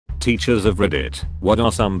teachers of Reddit, what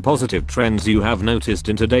are some positive trends you have noticed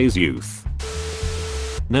in today's youth?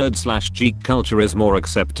 Nerd/geek culture is more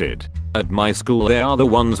accepted. At my school they are the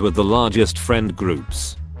ones with the largest friend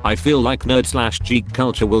groups. I feel like nerd/geek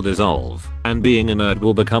culture will dissolve, and being a nerd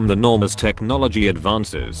will become the norm as technology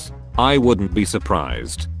advances. I wouldn't be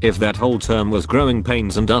surprised if that whole term was growing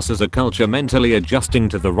pains and us as a culture mentally adjusting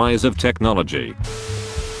to the rise of technology.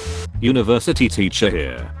 University teacher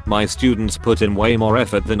here. My students put in way more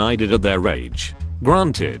effort than I did at their age.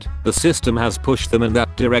 Granted, the system has pushed them in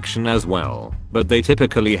that direction as well, but they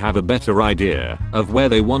typically have a better idea of where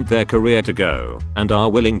they want their career to go and are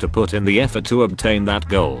willing to put in the effort to obtain that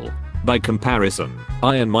goal. By comparison,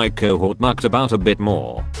 I and my cohort mucked about a bit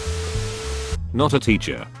more. Not a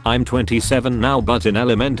teacher. I'm 27 now, but in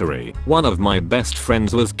elementary, one of my best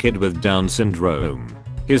friends was a kid with Down syndrome.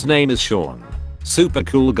 His name is Sean. Super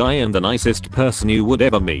cool guy and the nicest person you would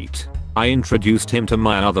ever meet. I introduced him to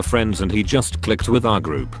my other friends and he just clicked with our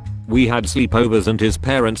group. We had sleepovers and his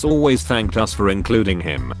parents always thanked us for including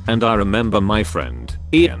him, and I remember my friend,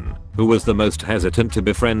 Ian, who was the most hesitant to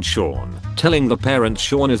befriend Sean, telling the parents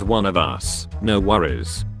Sean is one of us, no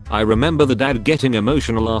worries. I remember the dad getting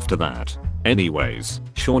emotional after that. Anyways,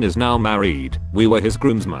 Sean is now married, we were his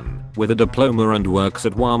groomsmen, with a diploma and works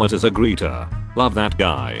at Walmart as a greeter. Love that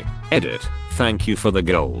guy. Edit. Thank you for the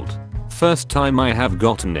gold. First time I have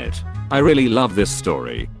gotten it. I really love this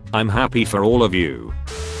story. I'm happy for all of you.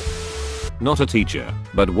 Not a teacher,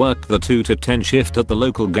 but worked the 2 to 10 shift at the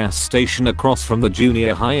local gas station across from the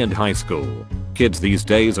junior high and high school. Kids these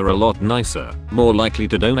days are a lot nicer, more likely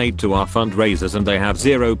to donate to our fundraisers, and they have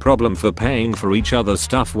zero problem for paying for each other's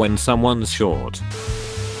stuff when someone's short.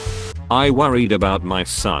 I worried about my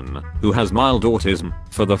son, who has mild autism,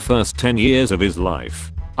 for the first 10 years of his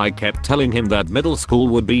life. I kept telling him that middle school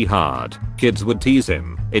would be hard, kids would tease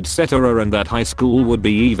him, etc., and that high school would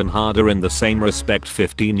be even harder in the same respect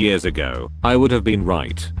 15 years ago. I would have been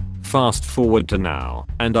right. Fast forward to now,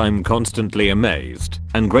 and I'm constantly amazed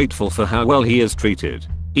and grateful for how well he is treated.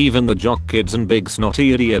 Even the jock kids and big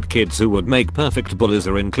snotty idiot kids who would make perfect bullies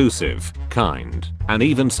are inclusive, kind, and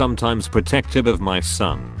even sometimes protective of my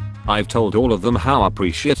son. I've told all of them how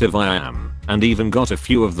appreciative I am, and even got a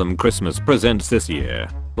few of them Christmas presents this year.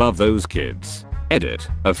 Love those kids. Edit.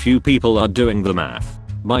 A few people are doing the math.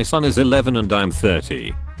 My son is 11 and I'm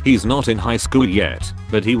 30. He's not in high school yet,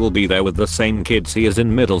 but he will be there with the same kids he is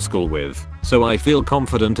in middle school with, so I feel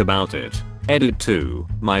confident about it. Edit 2.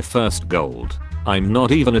 My first gold. I'm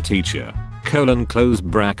not even a teacher. Close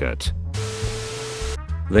bracket.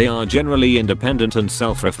 They are generally independent and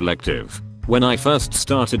self-reflective. When I first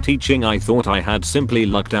started teaching I thought I had simply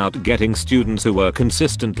lucked out getting students who were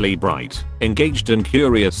consistently bright, engaged and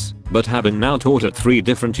curious, but having now taught at 3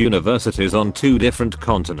 different universities on 2 different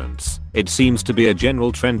continents, it seems to be a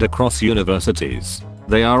general trend across universities.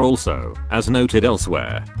 They are also, as noted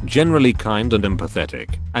elsewhere, generally kind and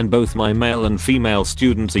empathetic, and both my male and female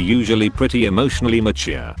students are usually pretty emotionally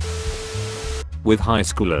mature. With high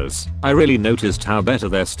schoolers, I really noticed how better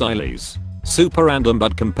their style is. Super random,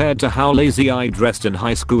 but compared to how lazy I dressed in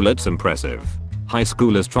high school it's impressive. High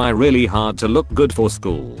schoolers try really hard to look good for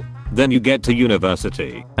school. Then you get to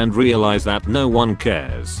university and realize that no one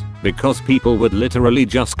cares, because people would literally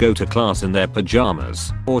just go to class in their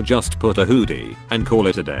pajamas or just put a hoodie and call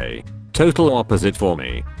it a day. Total opposite for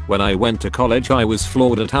me. When I went to college I was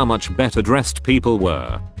floored at how much better dressed people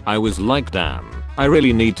were. I was like, damn, I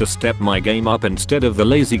really need to step my game up instead of the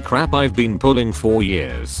lazy crap I've been pulling for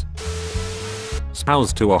years.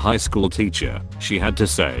 Spouse to a high school teacher, she had to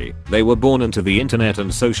say, they were born into the internet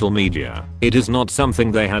and social media. It is not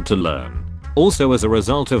something they had to learn. Also, as a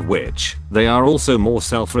result of which, they are also more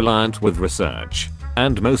self-reliant with research.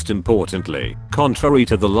 And most importantly, contrary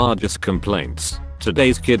to the largest complaints,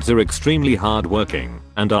 today's kids are extremely hardworking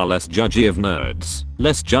and are less judgy of nerds,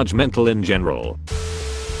 less judgmental in general.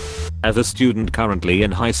 As a student currently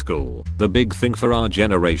in high school, the big thing for our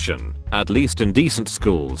generation, at least in decent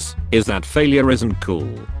schools, is that failure isn't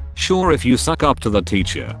cool. Sure, if you suck up to the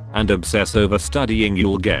teacher and obsess over studying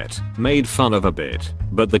you'll get made fun of a bit,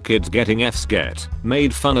 but the kids getting F's get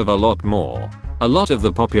made fun of a lot more. A lot of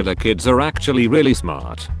the popular kids are actually really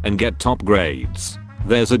smart and get top grades.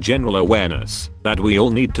 There's a general awareness that we all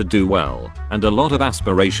need to do well, and a lot of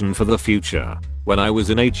aspiration for the future. When I was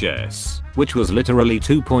in HS, which was literally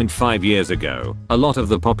 2.5 years ago, a lot of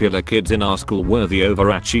the popular kids in our school were the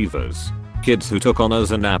overachievers. Kids who took honors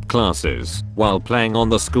and app classes while playing on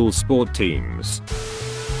the school sport teams.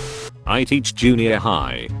 I teach junior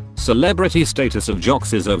high. Celebrity status of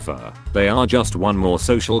jocks is over. They are just one more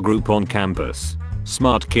social group on campus.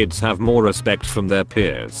 Smart kids have more respect from their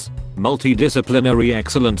peers. Multidisciplinary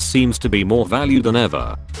excellence seems to be more valued than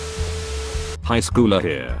ever. High schooler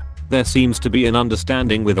here. There seems to be an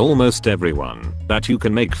understanding with almost everyone that you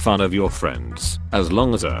can make fun of your friends as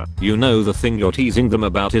long as you know the thing you're teasing them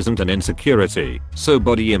about isn't an insecurity. So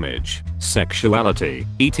body image, sexuality,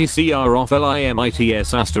 etc. are off limits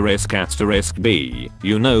 ***b.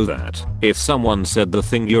 You know that if someone said the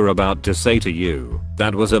thing you're about to say to you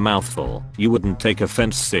that was a mouthful, you wouldn't take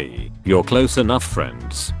offense. See, you're close enough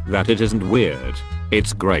friends that it isn't weird.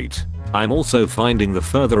 It's great. I'm also finding the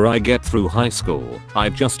further I get through high school,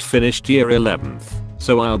 I've just finished year 11th,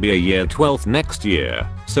 so I'll be a year 12th next year,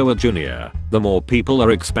 so a junior, the more people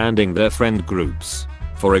are expanding their friend groups.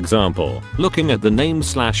 For example, looking at the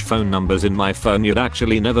name/phone numbers in my phone, you'd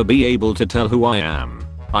actually never be able to tell who I am.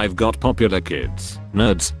 I've got popular kids,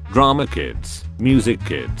 nerds, drama kids, music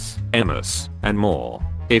kids, MS, and more.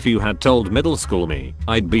 If you had told middle school me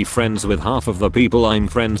I'd be friends with half of the people I'm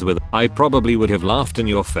friends with, I probably would have laughed in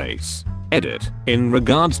your face. Edit. In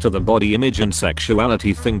regards to the body image and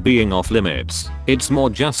sexuality thing being off limits, it's more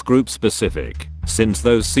just group specific, since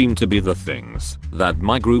those seem to be the things that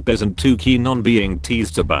my group isn't too keen on being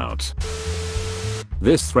teased about.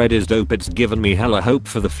 This thread is dope. It's given me hella hope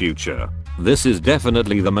for the future. This is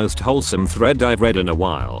definitely the most wholesome thread I've read in a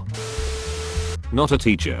while. Not a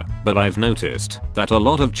teacher, but I've noticed that a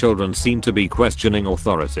lot of children seem to be questioning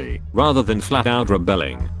authority rather than flat out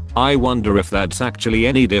rebelling. I wonder if that's actually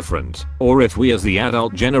any different, or if we as the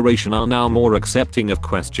adult generation are now more accepting of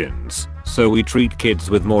questions, so we treat kids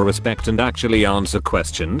with more respect and actually answer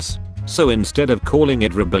questions. So instead of calling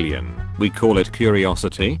it rebellion, we call it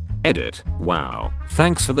curiosity. Edit. Wow.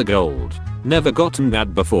 Thanks for the gold. Never gotten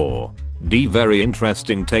that before. D. Very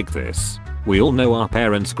interesting take this. We all know our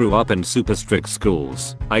parents grew up in super strict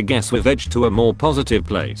schools. I guess we've edged to a more positive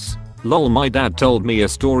place. Lol, my dad told me a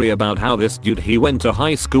story about how this dude he went to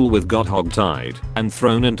high school with got hogtied and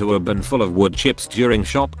thrown into a bin full of wood chips during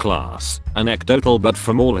shop class. Anecdotal, but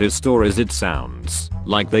from all his stories it sounds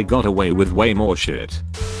like they got away with way more shit.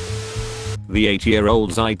 The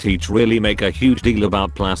 8-year-olds I teach really make a huge deal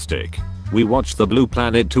about plastic. We watched the Blue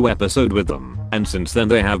Planet 2 episode with them, and since then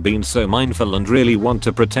they have been so mindful and really want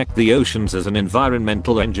to protect the oceans. As an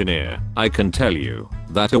environmental engineer, I can tell you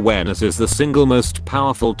that awareness is the single most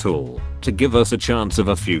powerful tool to give us a chance of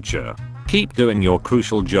a future. Keep doing your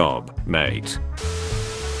crucial job, mate.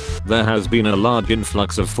 There has been a large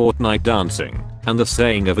influx of Fortnite dancing, and the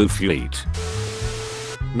saying of "oofleet."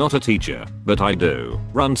 Not a teacher, but I do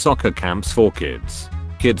run soccer camps for kids.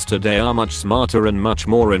 Kids today are much smarter and much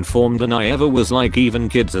more informed than I ever was. Like, even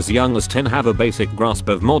kids as young as 10 have a basic grasp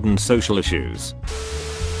of modern social issues.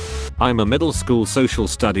 I'm a middle school social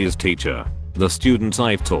studies teacher. The students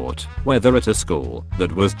I've taught, whether at a school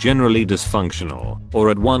that was generally dysfunctional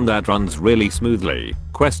or at one that runs really smoothly,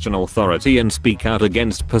 question authority and speak out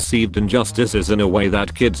against perceived injustices in a way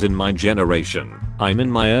that kids in my generation, I'm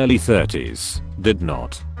in my early 30s, did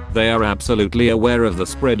not. They are absolutely aware of the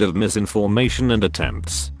spread of misinformation and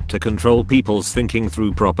attempts to control people's thinking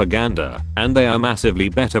through propaganda, and they are massively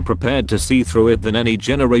better prepared to see through it than any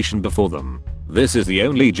generation before them. This is the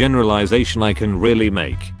only generalization I can really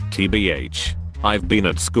make, TBH. I've been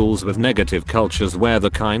at schools with negative cultures where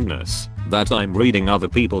the kindness that I'm reading other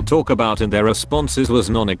people talk about in their responses was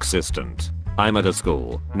non-existent. I'm at a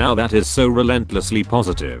school now that is so relentlessly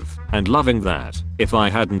positive and loving that if I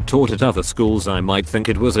hadn't taught at other schools I might think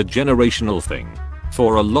it was a generational thing.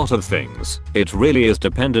 For a lot of things, it really is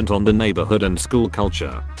dependent on the neighborhood and school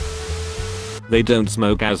culture. They don't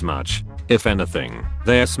smoke as much. If anything,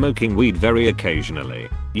 they're smoking weed very occasionally.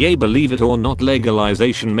 Yay, believe it or not,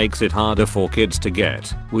 legalization makes it harder for kids to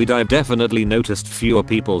get weed. I've definitely noticed fewer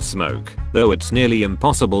people smoke, though it's nearly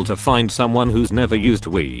impossible to find someone who's never used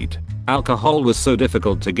weed. Alcohol was so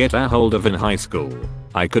difficult to get a hold of in high school.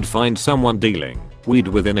 I could find someone dealing weed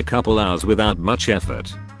within a couple hours without much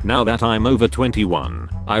effort. Now that I'm over 21,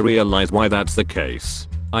 I realize why that's the case.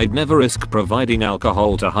 I'd never risk providing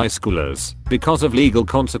alcohol to high schoolers because of legal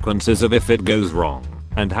consequences of if it goes wrong,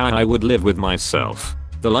 and how I would live with myself.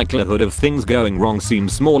 The likelihood of things going wrong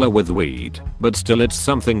seems smaller with weed, but still it's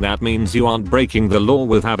something that means you aren't breaking the law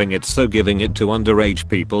with having it, so giving it to underage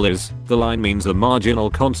people is. The line means the marginal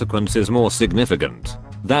consequence is more significant.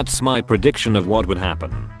 That's my prediction of what would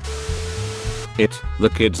happen. The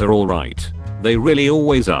kids are alright. They really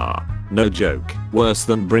always are. No joke. Worse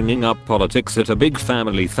than bringing up politics at a big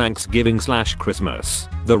family Thanksgiving/Christmas.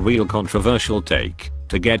 The real controversial take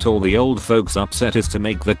to get all the old folks upset is to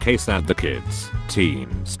make the case that the kids,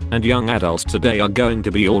 teens, and young adults today are going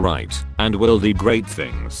to be alright and will do great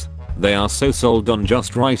things. They are so sold on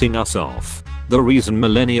just writing us off. The reason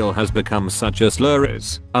millennial has become such a slur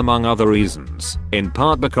is, among other reasons, in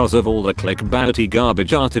part because of all the clickbaity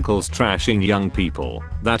garbage articles trashing young people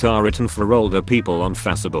that are written for older people on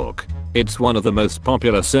Facebook. It's one of the most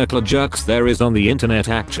popular circle jerks there is on the internet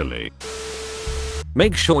actually.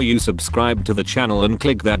 Make sure you subscribe to the channel and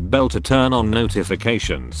click that bell to turn on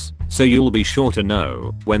notifications, so you'll be sure to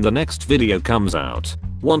know when the next video comes out.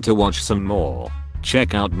 Want to watch some more?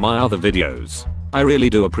 Check out my other videos. I really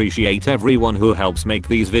do appreciate everyone who helps make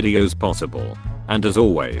these videos possible. And as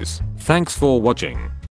always, thanks for watching.